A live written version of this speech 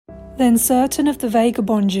Then certain of the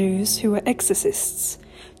vagabond Jews, who were exorcists,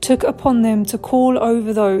 took upon them to call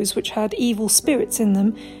over those which had evil spirits in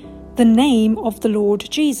them the name of the Lord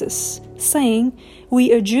Jesus, saying,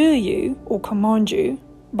 We adjure you, or command you,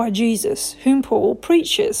 by Jesus, whom Paul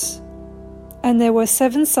preaches. And there were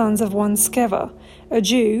 7 sons of one Sceva, a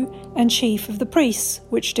Jew and chief of the priests,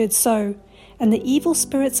 which did so. And the evil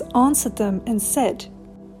spirits answered them and said,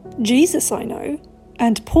 Jesus I know,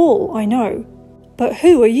 and Paul I know, but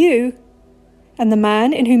who are you? And the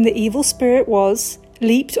man in whom the evil spirit was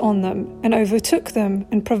leaped on them and overtook them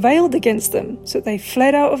and prevailed against them, so that they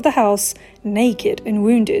fled out of the house naked and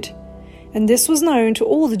wounded. And this was known to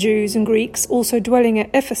all the Jews and Greeks also dwelling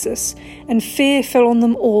at Ephesus, and fear fell on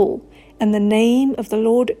them all, and the name of the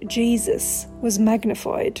Lord Jesus was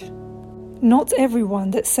magnified. Not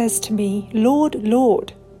everyone that says to me, Lord,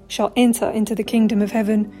 Lord, shall enter into the kingdom of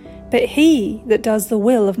heaven, but he that does the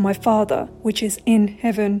will of my Father which is in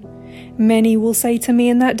heaven. Many will say to me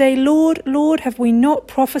in that day, Lord, Lord, have we not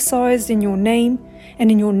prophesied in your name? And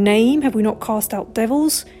in your name have we not cast out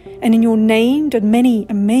devils? And in your name did many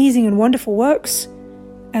amazing and wonderful works?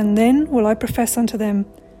 And then will I profess unto them,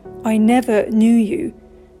 I never knew you.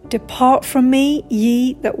 Depart from me,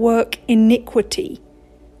 ye that work iniquity,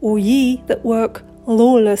 or ye that work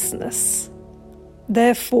lawlessness.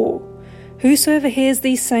 Therefore, whosoever hears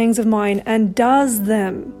these sayings of mine and does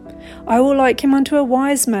them, I will like him unto a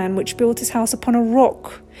wise man which built his house upon a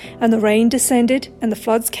rock. And the rain descended, and the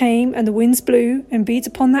floods came, and the winds blew, and beat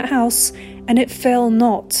upon that house, and it fell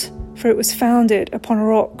not, for it was founded upon a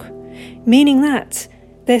rock. Meaning that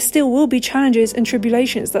there still will be challenges and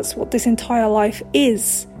tribulations. That's what this entire life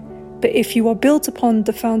is. But if you are built upon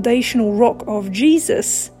the foundational rock of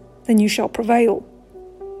Jesus, then you shall prevail.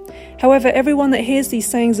 However, everyone that hears these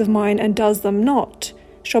sayings of mine and does them not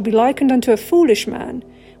shall be likened unto a foolish man,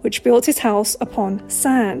 which built his house upon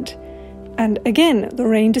sand. And again the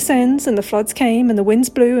rain descends, and the floods came, and the winds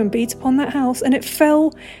blew and beat upon that house, and it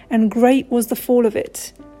fell, and great was the fall of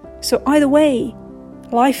it. So either way,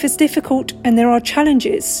 life is difficult and there are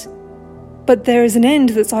challenges, but there is an end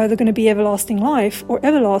that's either going to be everlasting life or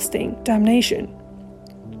everlasting damnation.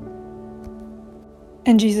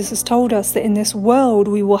 And Jesus has told us that in this world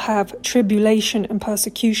we will have tribulation and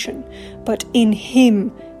persecution, but in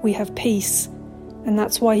him we have peace. And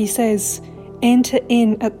that's why he says, enter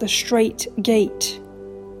in at the straight gate.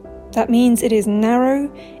 That means it is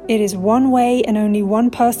narrow, it is one way, and only one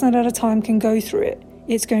person at a time can go through it.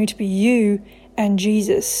 It's going to be you and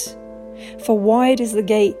Jesus. For wide is the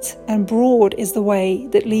gate, and broad is the way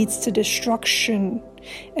that leads to destruction,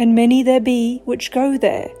 and many there be which go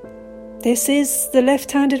there. This is the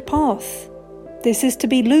left-handed path. This is to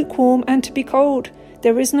be lukewarm and to be cold.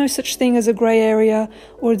 There is no such thing as a grey area,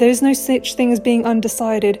 or there is no such thing as being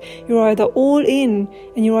undecided. You're either all in,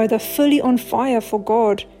 and you're either fully on fire for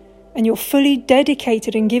God, and you're fully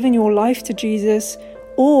dedicated and given your life to Jesus,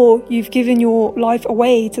 or you've given your life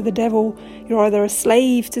away to the devil. You're either a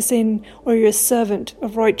slave to sin, or you're a servant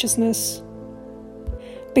of righteousness.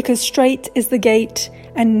 Because straight is the gate,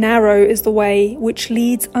 and narrow is the way which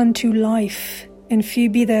leads unto life, and few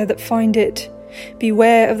be there that find it.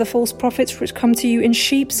 Beware of the false prophets which come to you in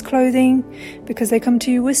sheep's clothing, because they come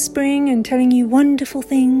to you whispering and telling you wonderful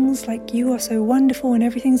things, like you are so wonderful and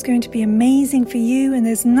everything's going to be amazing for you, and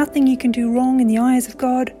there's nothing you can do wrong in the eyes of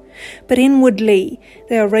God. But inwardly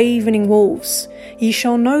they are ravening wolves. Ye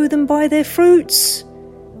shall know them by their fruits.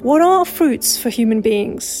 What are fruits for human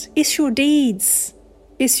beings? It's your deeds.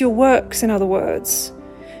 It's your works, in other words.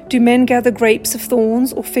 Do men gather grapes of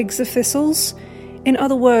thorns or figs of thistles? In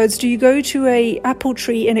other words, do you go to an apple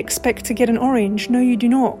tree and expect to get an orange? No, you do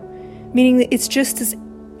not. Meaning that it's just as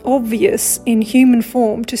obvious in human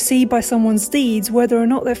form to see by someone's deeds whether or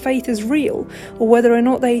not their faith is real, or whether or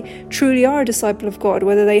not they truly are a disciple of God,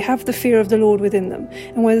 whether they have the fear of the Lord within them,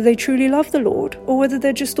 and whether they truly love the Lord, or whether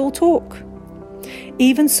they're just all talk.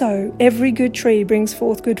 Even so, every good tree brings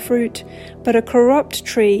forth good fruit, but a corrupt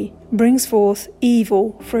tree brings forth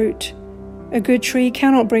evil fruit. A good tree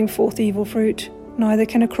cannot bring forth evil fruit, neither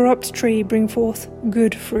can a corrupt tree bring forth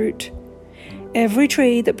good fruit. Every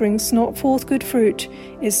tree that brings not forth good fruit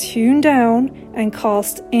is hewn down and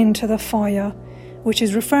cast into the fire, which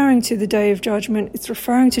is referring to the day of judgment. It's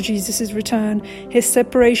referring to Jesus' return, his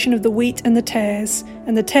separation of the wheat and the tares.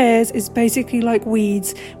 And the tares is basically like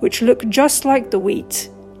weeds, which look just like the wheat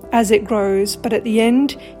as it grows, but at the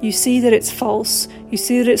end you see that it's false. You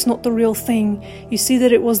see that it's not the real thing. You see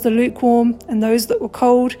that it was the lukewarm and those that were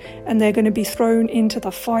cold, and they're going to be thrown into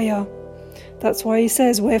the fire. That's why he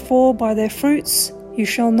says, wherefore by their fruits you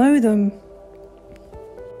shall know them.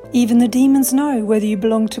 Even the demons know whether you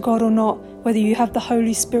belong to God or not, whether you have the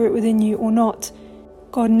Holy Spirit within you or not.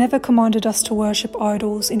 God never commanded us to worship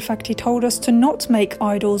idols. In fact, he told us to not make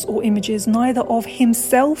idols or images, neither of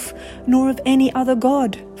himself nor of any other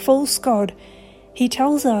god, false god. He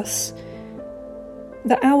tells us,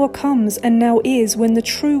 the hour comes and now is when the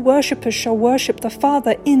true worshippers shall worship the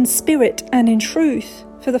Father in spirit and in truth,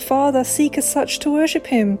 for the Father seeketh such to worship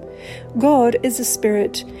him. God is a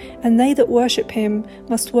spirit, and they that worship him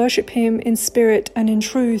must worship him in spirit and in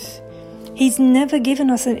truth. He's never given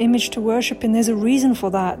us an image to worship, and there's a reason for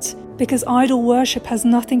that. Because idol worship has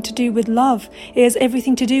nothing to do with love. It has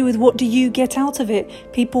everything to do with what do you get out of it.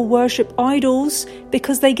 People worship idols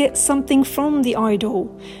because they get something from the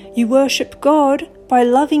idol. You worship God by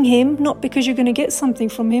loving him, not because you're going to get something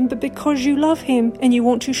from him, but because you love him and you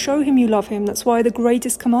want to show him you love him. That's why the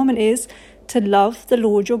greatest commandment is to love the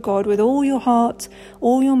Lord your God with all your heart,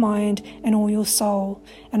 all your mind, and all your soul.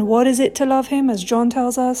 And what is it to love him, as John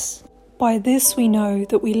tells us? By this we know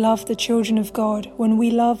that we love the children of God, when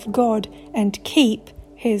we love God and keep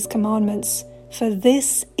his commandments. For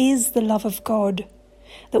this is the love of God,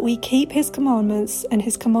 that we keep his commandments, and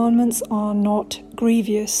his commandments are not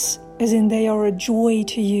grievous, as in they are a joy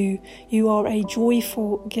to you. You are a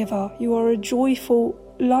joyful giver. You are a joyful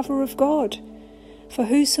lover of God. For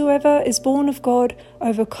whosoever is born of God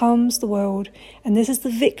overcomes the world, and this is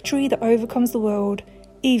the victory that overcomes the world,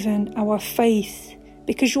 even our faith.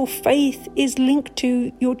 Because your faith is linked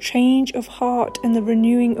to your change of heart and the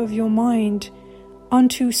renewing of your mind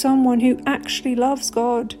unto someone who actually loves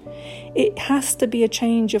God. It has to be a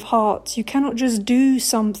change of heart. You cannot just do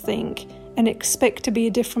something and expect to be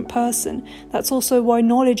a different person. That's also why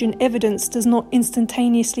knowledge and evidence does not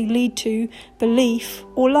instantaneously lead to belief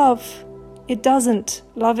or love. It doesn't.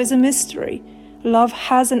 Love is a mystery. Love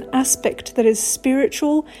has an aspect that is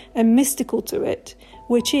spiritual and mystical to it,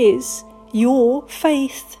 which is your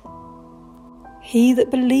faith. He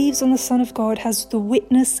that believes on the Son of God has the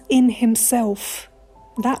witness in himself.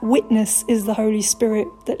 That witness is the Holy Spirit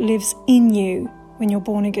that lives in you when you're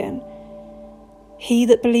born again. He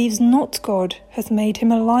that believes not God hath made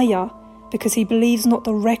him a liar, because he believes not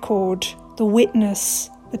the record, the witness,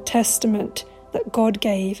 the testament that God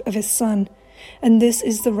gave of his Son. And this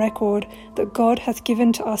is the record, that God hath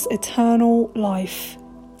given to us eternal life,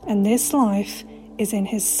 and this life is in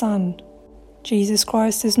his Son. Jesus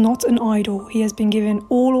Christ is not an idol. He has been given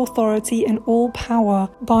all authority and all power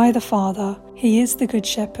by the Father. He is the Good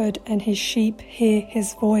Shepherd, and his sheep hear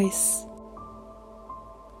his voice.